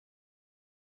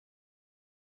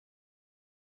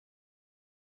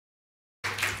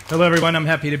Hello, everyone. I'm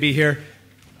happy to be here.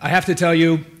 I have to tell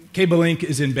you, Cablinc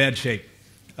is in bad shape,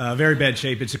 very bad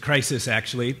shape. It's a crisis,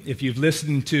 actually. If you've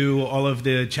listened to all of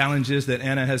the challenges that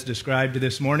Anna has described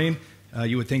this morning,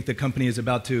 you would think the company is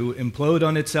about to implode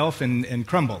on itself and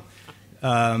crumble.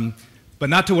 But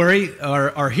not to worry,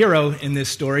 our hero in this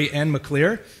story, Ann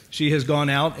McClear, she has gone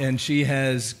out and she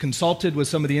has consulted with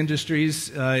some of the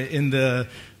industries or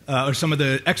some of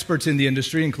the experts in the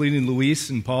industry, including Luis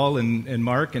and Paul and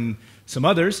Mark and some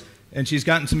others, and she's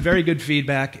gotten some very good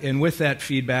feedback, and with that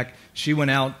feedback, she went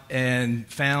out and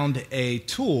found a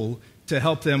tool to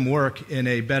help them work in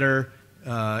a better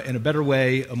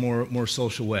way, a more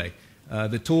social way.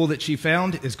 The tool that she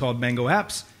found is called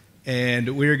MangoApps,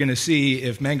 and we're going to see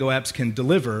if MangoApps can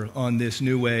deliver on this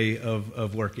new way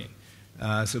of working.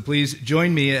 So please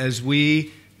join me as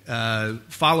we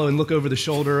follow and look over the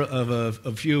shoulder of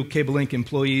a few Cablinc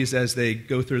employees as they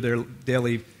go through their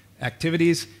daily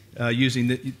activities using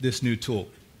this new tool.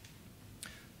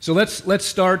 So let's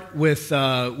start with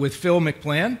Phil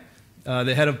McPlan,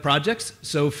 the head of projects.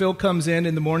 So Phil comes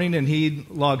in the morning and he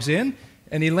logs in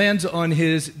and he lands on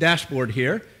his dashboard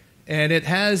here, and it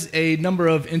has a number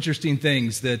of interesting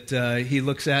things that he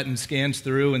looks at and scans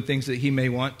through, and things that he may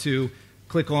want to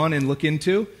click on and look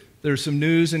into. There's some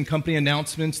news and company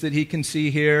announcements that he can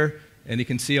see here, and he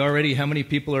can see already how many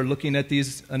people are looking at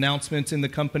these announcements in the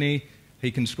company. He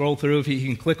can scroll through, if he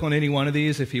can click on any one of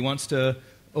these if he wants to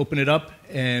open it up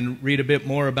and read a bit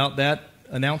more about that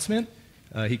announcement.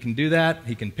 He can do that.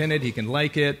 He can pin it, he can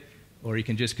like it, or he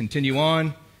can just continue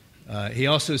on. He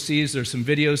also sees there's some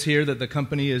videos here that the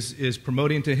company is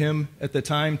promoting to him at the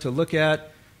time to look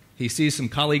at. He sees some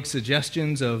colleague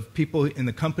suggestions of people in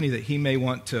the company that he may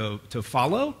want to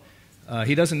follow.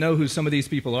 He doesn't know who some of these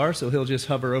people are, so he'll just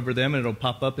hover over them and it'll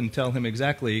pop up and tell him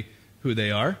exactly who they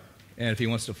are. And if he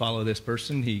wants to follow this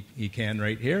person, he can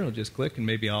right here. He'll just click, and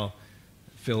maybe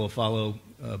Phil will follow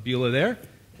Beulah there.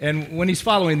 And when he's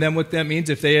following them, what that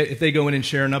means, if they go in and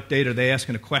share an update or they ask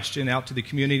a question out to the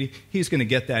community, he's going to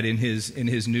get that in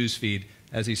his news feed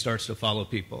as he starts to follow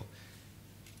people.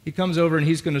 He comes over and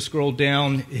he's going to scroll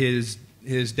down his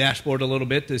dashboard a little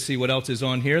bit to see what else is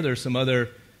on here. There's some other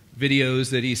videos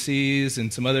that he sees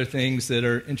and some other things that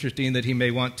are interesting that he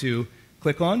may want to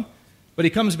click on. But he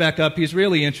comes back up. He's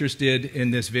really interested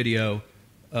in this video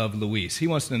of Luis. He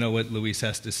wants to know what Luis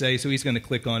has to say, so he's going to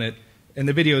click on it. And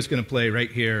the video is going to play right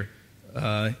here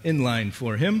in line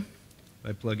for him. If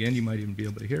I plug in, you might even be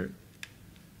able to hear it.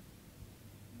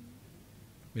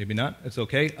 Maybe not. That's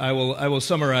okay. I will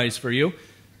summarize for you.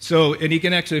 So, and he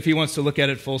can actually, if he wants to look at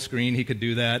it full screen, he could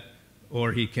do that,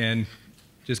 or he can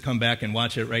just come back and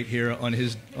watch it right here on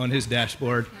his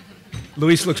dashboard.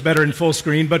 Luis looks better in full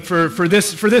screen, but for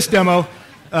this demo,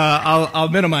 I'll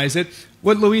minimize it.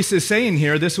 What Luis is saying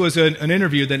here, this was an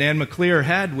interview that Ann McClear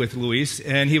had with Luis,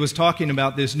 and he was talking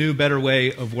about this new, better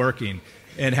way of working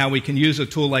and how we can use a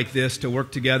tool like this to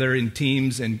work together in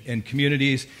teams and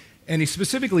communities. And he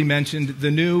specifically mentioned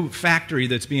the new factory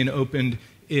that's being opened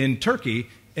in Turkey,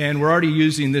 and we're already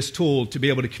using this tool to be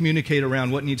able to communicate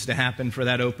around what needs to happen for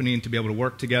that opening, to be able to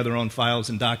work together on files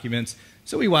and documents.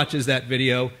 So he watches that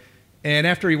video. And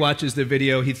after he watches the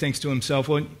video, he thinks to himself,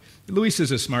 well, Luis is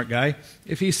a smart guy.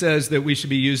 If he says that we should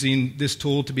be using this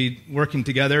tool to be working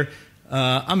together,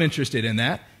 I'm interested in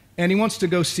that. And he wants to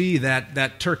go see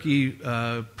that Turkey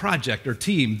project or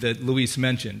team that Luis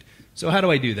mentioned. So how do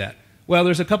I do that? Well,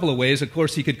 there's a couple of ways. Of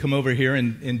course, he could come over here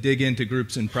and dig into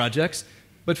groups and projects.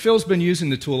 But Phil's been using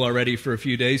the tool already for a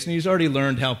few days, and he's already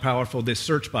learned how powerful this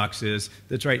search box is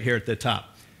that's right here at the top.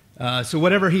 So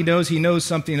whatever he knows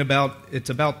something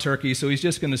about Turkey, so he's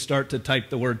just going to start to type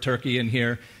the word Turkey in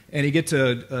here, and he gets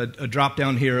a drop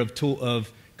down here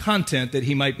of content that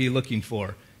he might be looking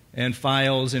for, and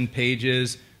files and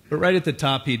pages. But right at the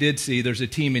top, he did see there's a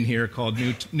team in here called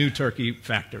New Turkey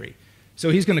Factory.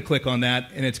 So he's going to click on that,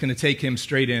 and it's going to take him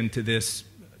straight into this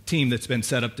team that's been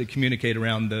set up to communicate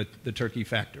around the Turkey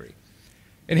factory.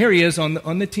 And here he is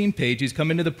on the team page. He's come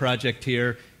into the project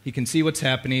here. He can see what's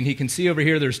happening. He can see over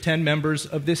here there's 10 members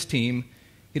of this team.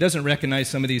 He doesn't recognize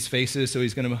some of these faces, so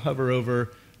he's going to hover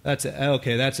over. That's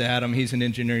Adam. He's in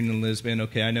engineering in Lisbon.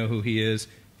 Okay, I know who he is.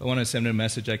 If I want to send him a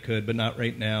message, I could, but not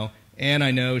right now. And I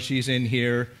know she's in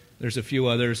here. There's a few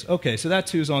others. Okay, so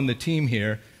that's who's on the team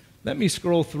here. Let me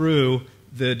scroll through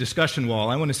the discussion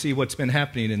wall. I want to see what's been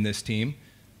happening in this team.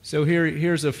 So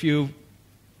here's a few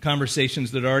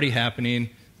conversations that are already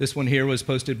happening. This one here was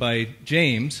posted by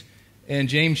James. And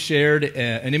James shared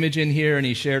an image in here, and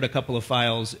he shared a couple of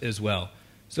files as well.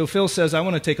 So Phil says, I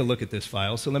want to take a look at this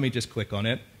file, so let me just click on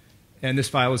it. And this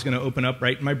file is going to open up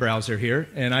right in my browser here,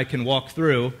 and I can walk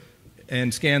through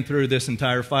and scan through this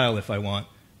entire file if I want.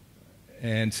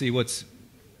 and see what's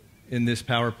in this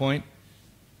PowerPoint.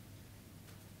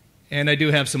 And I do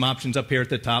have some options up here at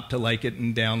the top to like it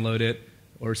and download it,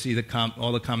 or see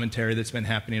all the commentary that's been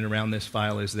happening around this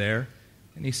file is there.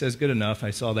 And he says, good enough,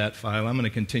 I saw that file. I'm going to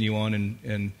continue on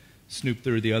and snoop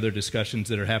through the other discussions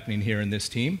that are happening here in this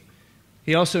team.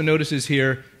 He also notices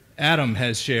here, Adam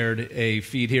has shared a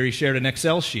feed here. He shared an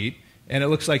Excel sheet, and it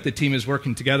looks like the team is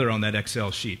working together on that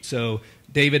Excel sheet. So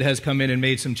David has come in and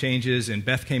made some changes, and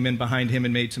Beth came in behind him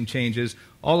and made some changes.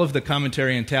 All of the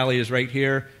commentary and tally is right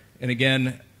here. And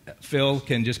again, Phil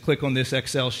can just click on this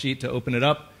Excel sheet to open it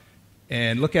up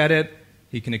and look at it.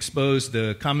 He can expose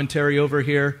the commentary over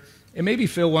here. And maybe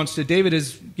Phil wants to, David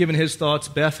has given his thoughts,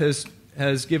 Beth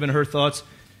has given her thoughts.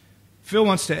 Phil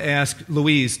wants to ask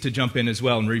Louise to jump in as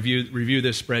well and review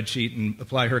this spreadsheet and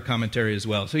apply her commentary as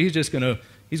well. So he's just going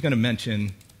to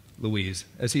mention Louise.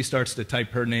 As he starts to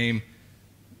type her name,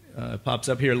 pops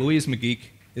up here. Louise McGeek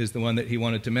is the one that he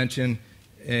wanted to mention,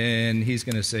 and he's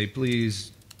going to say,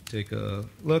 please take a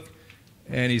look,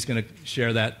 and he's going to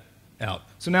share that out.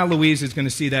 So now Louise is going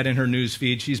to see that in her news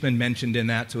feed. She's been mentioned in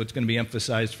that, so it's going to be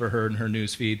emphasized for her in her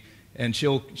news feed, and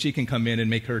she can come in and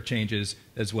make her changes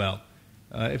as well.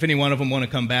 If any one of them want to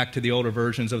come back to the older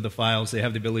versions of the files, they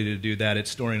have the ability to do that.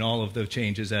 It's storing all of the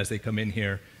changes as they come in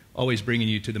here, always bringing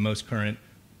you to the most current,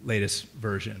 latest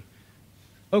version.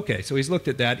 Okay, so he's looked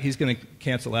at that. He's going to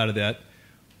cancel out of that.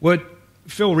 What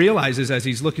Phil realizes as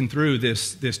he's looking through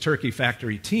this Turkey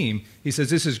Factory team, he says,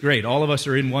 this is great. All of us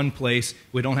are in one place.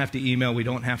 We don't have to email. We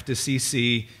don't have to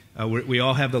CC. We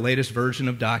all have the latest version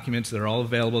of documents that are all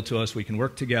available to us. We can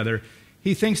work together.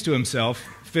 He thinks to himself,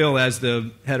 Phil, as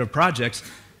the head of projects,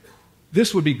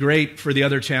 this would be great for the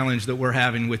other challenge that we're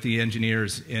having with the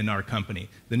engineers in our company.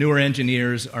 The newer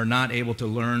engineers are not able to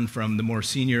learn from the more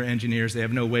senior engineers. They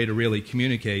have no way to really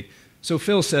communicate. So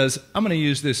Phil says, I'm going to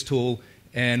use this tool,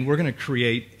 and we're going to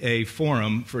create a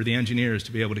forum for the engineers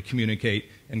to be able to communicate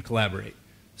and collaborate.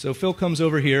 So Phil comes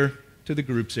over here to the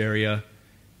groups area,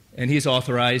 and he's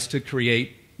authorized to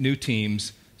create new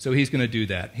teams. So he's going to do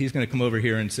that. He's going to come over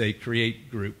here and say,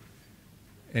 create group.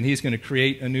 And he's going to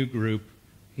create a new group.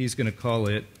 He's going to call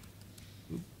it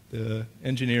the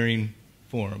engineering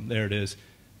forum. There it is.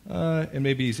 And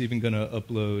maybe he's even going to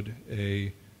upload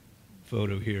a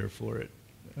photo here for it.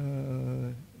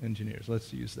 Engineers,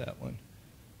 let's use that one.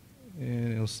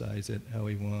 And he'll size it how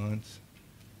he wants.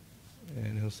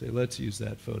 And he'll say, let's use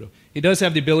that photo. He does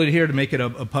have the ability here to make it a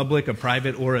public, a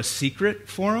private, or a secret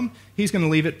forum. He's going to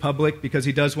leave it public because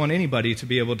he does want anybody to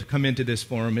be able to come into this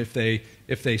forum if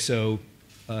they so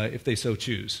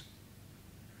choose.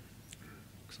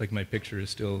 Looks like my picture is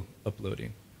still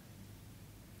uploading.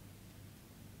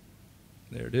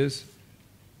 There it is.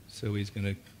 So he's going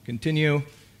to continue.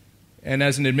 And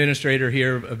as an administrator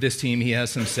here of this team, he has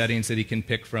some settings that he can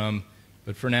pick from.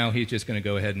 But for now, he's just going to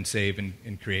go ahead and save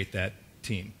and create that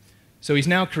team. So he's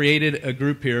now created a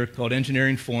group here called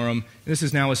Engineering Forum. This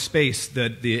is now a space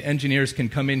that the engineers can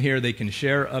come in here. They can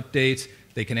share updates.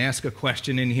 They can ask a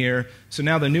question in here. So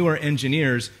now the newer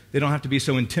engineers, they don't have to be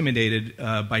so intimidated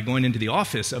by going into the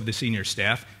office of the senior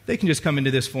staff. They can just come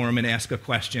into this forum and ask a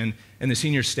question, and the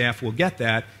senior staff will get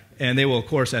that. And they will, of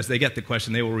course, as they get the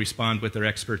question, they will respond with their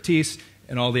expertise,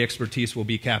 and all the expertise will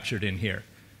be captured in here.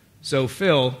 So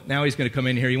Phil, now he's going to come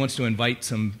in here. He wants to invite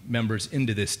some members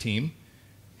into this team.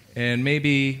 And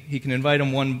maybe he can invite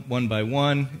them one by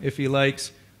one if he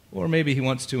likes, or maybe he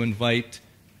wants to invite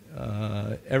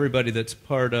everybody that's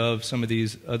part of some of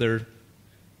these other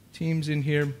teams in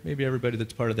here. Maybe everybody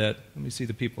that's part of that. Let me see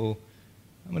the people.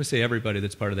 I'm going to say everybody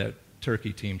that's part of that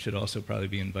Turkey team should also probably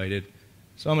be invited.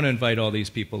 So I'm going to invite all these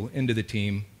people into the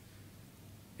team.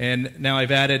 And now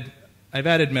I've added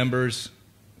members,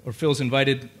 or Phil's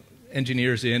invited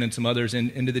engineers in and some others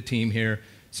into the team here.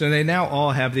 So they now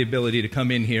all have the ability to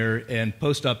come in here and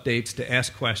post updates, to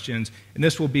ask questions. And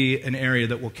this will be an area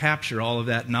that will capture all of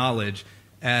that knowledge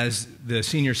as the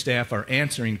senior staff are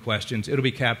answering questions. It'll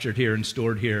be captured here and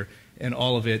stored here, and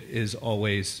all of it is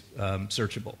always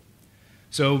searchable.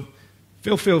 So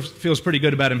Phil feels pretty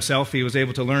good about himself. He was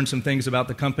able to learn some things about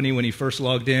the company when he first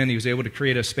logged in. He was able to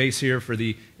create a space here for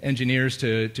the engineers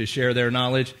to share their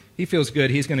knowledge. He feels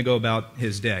good. He's going to go about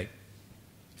his day.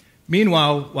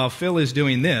 Meanwhile, while Phil is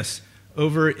doing this,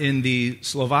 over in the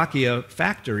Slovakia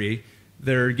factory,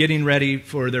 they're getting ready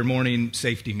for their morning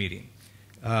safety meeting.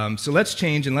 So let's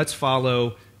change and let's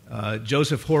follow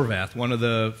Joseph Horvath, one of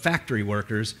the factory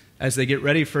workers, as they get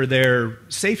ready for their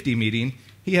safety meeting.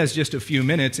 He has just a few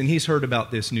minutes, and he's heard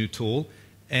about this new tool,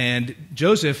 And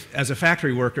Joseph, as a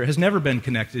factory worker, has never been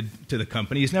connected to the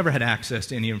company. He's never had access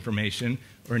to any information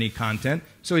or any content,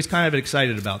 so he's kind of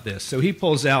excited about this. So he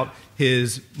pulls out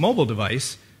his mobile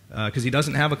device, because he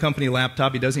doesn't have a company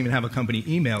laptop, he doesn't even have a company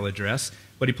email address,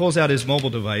 but he pulls out his mobile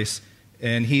device,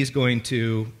 and we're going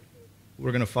to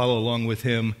follow along with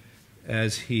him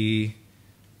as he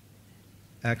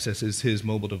accesses his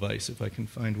mobile device. If I can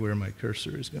find where my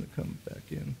cursor is going to come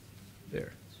back in.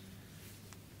 There.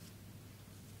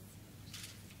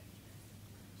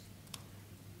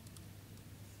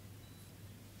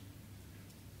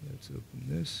 Let's open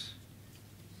this.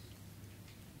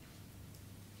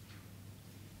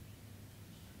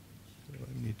 So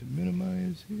I need to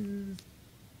minimize here. And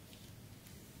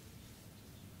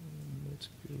let's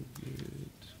go get...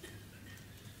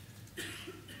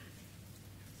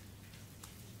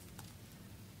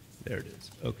 There it is.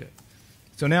 Okay.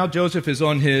 So now Joseph is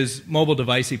on his mobile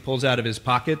device. He pulls out of his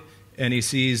pocket, and he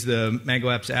sees the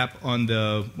MangoApps app on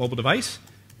the mobile device.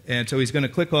 And so he's going to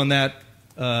click on that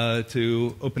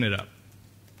to open it up.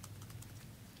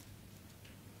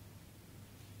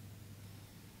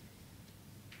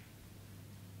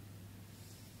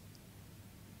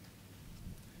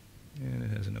 And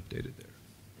it hasn't updated there.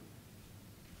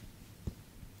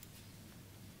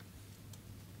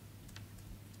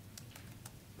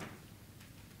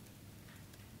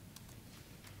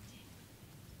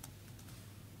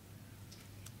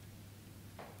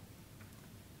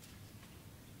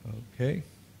 Okay.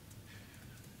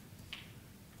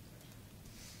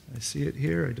 I see it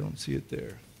here. I don't see it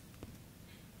there.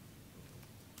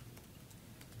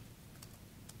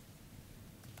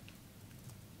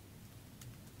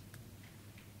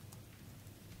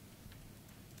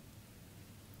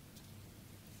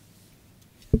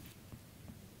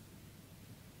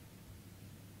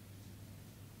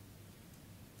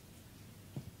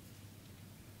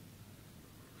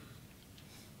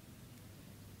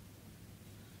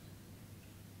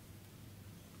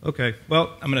 Okay,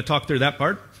 well, I'm going to talk through that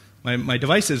part. My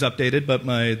device is updated, but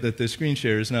the screen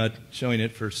share is not showing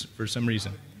it for some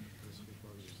reason.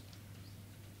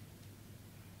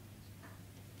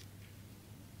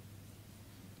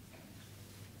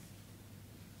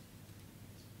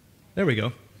 There we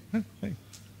go. Hey,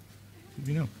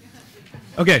 you know.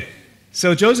 Okay,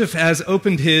 so Joseph has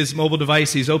opened his mobile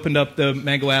device. He's opened up the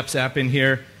MangoApps app in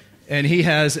here, and he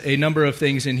has a number of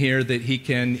things in here that he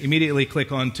can immediately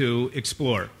click on to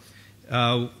explore.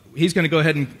 He's going to go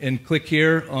ahead and click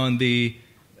here on the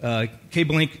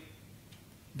Cablinc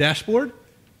dashboard,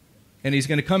 and he's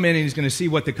going to come in and he's going to see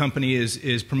what the company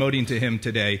is promoting to him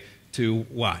today to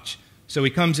watch. So he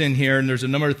comes in here, and there's a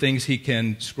number of things he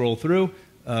can scroll through.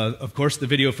 Of course, the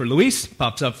video for Luis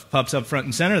pops up front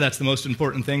and center. That's the most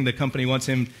important thing the company wants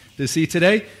him to see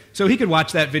today. So he could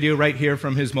watch that video right here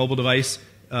from his mobile device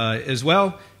as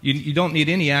well. You don't need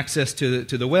any access to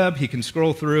the web. He can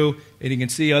scroll through, and he can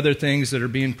see other things that are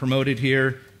being promoted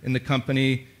here in the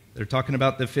company. They're talking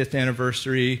about the 5th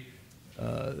anniversary.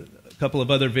 A couple of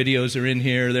other videos are in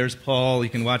here. There's Paul. You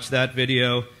can watch that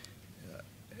video.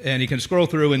 And he can scroll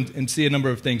through and see a number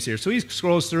of things here. So he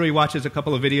scrolls through, he watches a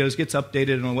couple of videos, gets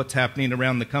updated on what's happening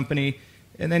around the company,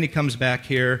 and then he comes back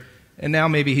here, and now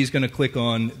maybe he's going to click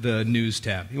on the News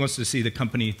tab. He wants to see the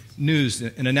company news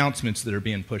and announcements that are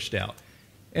being pushed out.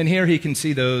 And here he can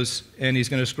see those, and he's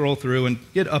going to scroll through and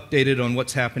get updated on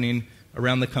what's happening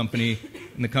around the company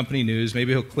and the company news.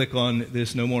 Maybe he'll click on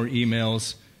this No More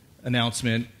Emails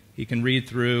announcement. He can read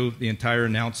through the entire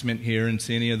announcement here and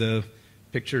see any of the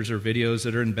pictures or videos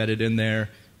that are embedded in there.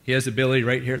 He has the ability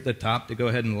right here at the top to go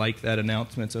ahead and like that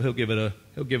announcement. So he'll give it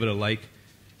a like,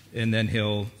 and then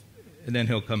he'll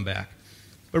come back.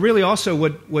 But really also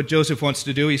what Joseph wants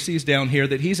to do, he sees down here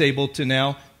that he's able to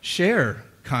now share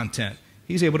content.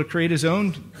 He's able to create his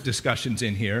own discussions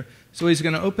in here. So he's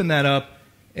going to open that up,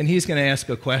 and he's going to ask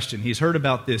a question. He's heard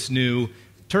about this new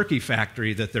turkey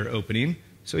factory that they're opening.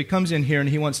 So he comes in here and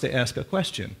he wants to ask a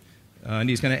question. And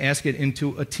he's going to ask it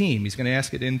into a team. He's going to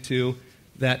ask it into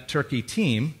that turkey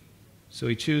team. So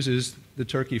he chooses the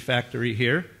turkey factory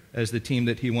here as the team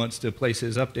that he wants to place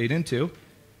his update into.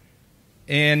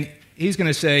 And he's going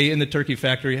to say in the turkey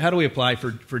factory, how do we apply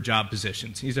for job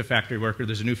positions? He's a factory worker.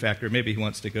 There's a new factory. Maybe he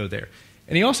wants to go there.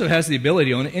 And he also has the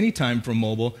ability on any time from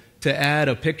mobile to add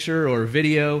a picture or a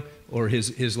video or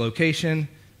his location.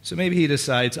 So maybe he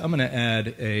decides, I'm going to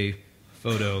add a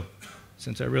photo.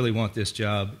 Since I really want this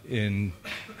job in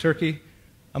Turkey,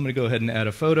 I'm going to go ahead and add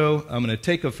a photo. I'm going to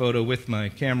take a photo with my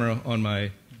camera on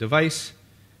my device,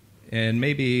 and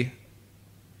maybe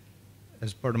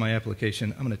as part of my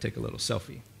application, I'm going to take a little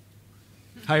selfie.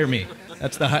 Hire me.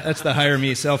 That's the hire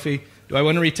me selfie. Do I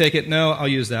want to retake it? No, I'll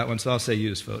use that one, so I'll say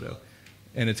use photo.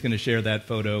 And it's going to share that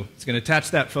photo. It's going to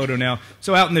attach that photo now.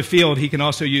 So out in the field, he can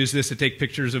also use this to take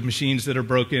pictures of machines that are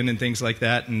broken and things like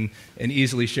that and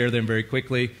easily share them very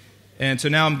quickly. And so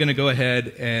now I'm going to go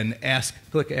ahead and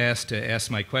click Ask to ask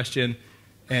my question.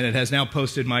 And it has now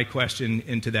posted my question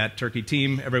into that Turkey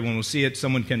team. Everyone will see it.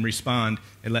 Someone can respond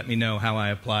and let me know how I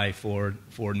apply for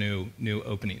new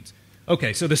openings.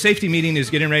 Okay, so the safety meeting is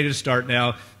getting ready to start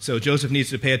now, so Joseph needs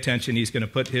to pay attention. He's going to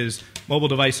put his mobile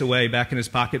device away back in his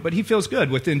pocket, but he feels good.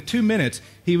 Within 2 minutes,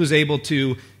 he was able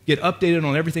to get updated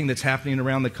on everything that's happening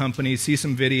around the company, see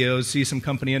some videos, see some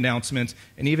company announcements,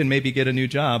 and even maybe get a new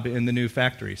job in the new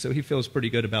factory. So he feels pretty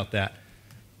good about that.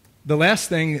 The last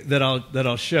thing that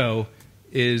I'll show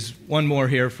is one more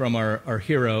here from our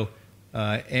hero,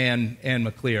 Ann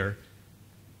McClear.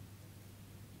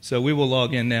 So we will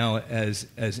log in now as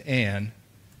Ann.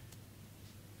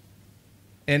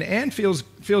 And Ann feels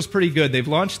pretty good. They've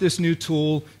launched this new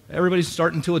tool. Everybody's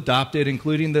starting to adopt it,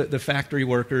 including the factory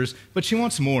workers. But she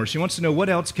wants more. She wants to know what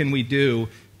else can we do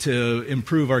to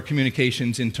improve our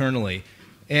communications internally.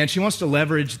 And she wants to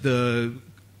leverage the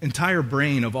entire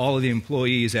brain of all of the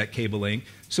employees at Cablinc.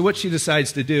 So what she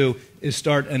decides to do is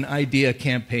start an idea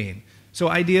campaign. So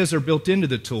ideas are built into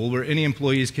the tool where any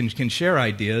employees can share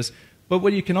ideas. But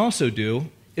what you can also do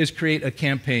is create a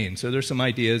campaign. So there's some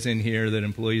ideas in here that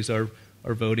employees are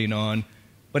voting on.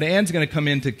 But Ann's going to come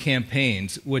into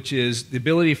campaigns, which is the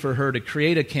ability for her to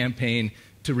create a campaign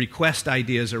to request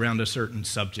ideas around a certain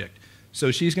subject.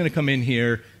 So she's going to come in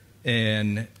here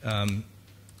and, I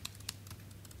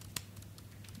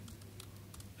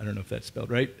don't know if that's spelled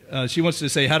right. She wants to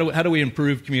say, how do we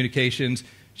improve communications?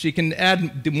 She can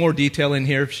add more detail in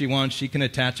here if she wants. She can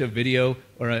attach a video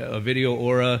or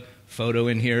a photo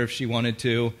in here if she wanted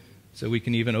to. So we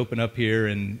can even open up here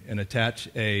and attach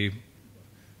a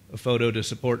photo to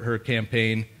support her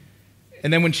campaign.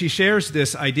 And then when she shares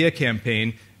this idea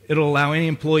campaign, it'll allow any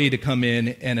employee to come in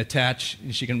and attach,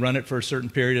 and she can run it for a certain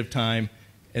period of time,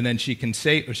 and then she can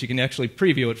say, or she can actually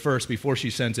preview it first before she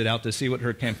sends it out to see what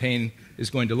her campaign is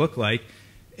going to look like.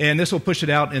 And this will push it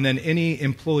out, and then any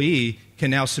employee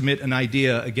can now submit an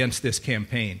idea against this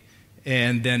campaign.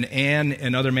 And then Ann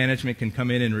and other management can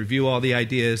come in and review all the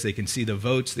ideas. They can see the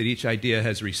votes that each idea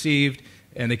has received,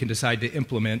 and they can decide to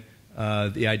implement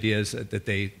the ideas that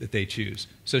they choose.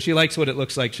 So she likes what it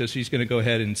looks like, so she's going to go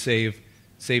ahead and save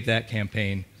that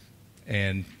campaign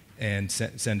and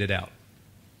send it out.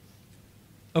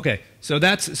 Okay, so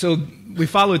we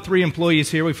followed 3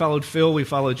 employees here. We followed Phil, we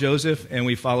followed Joseph, and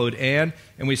we followed Ann,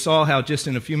 and we saw how just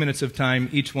in a few minutes of time,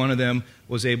 each one of them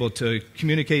was able to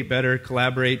communicate better,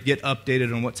 collaborate, get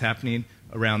updated on what's happening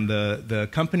around the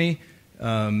company.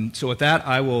 So with that,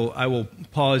 I will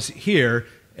pause here,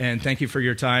 and thank you for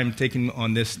your time taking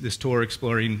on this tour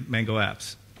exploring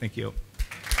MangoApps. Thank you.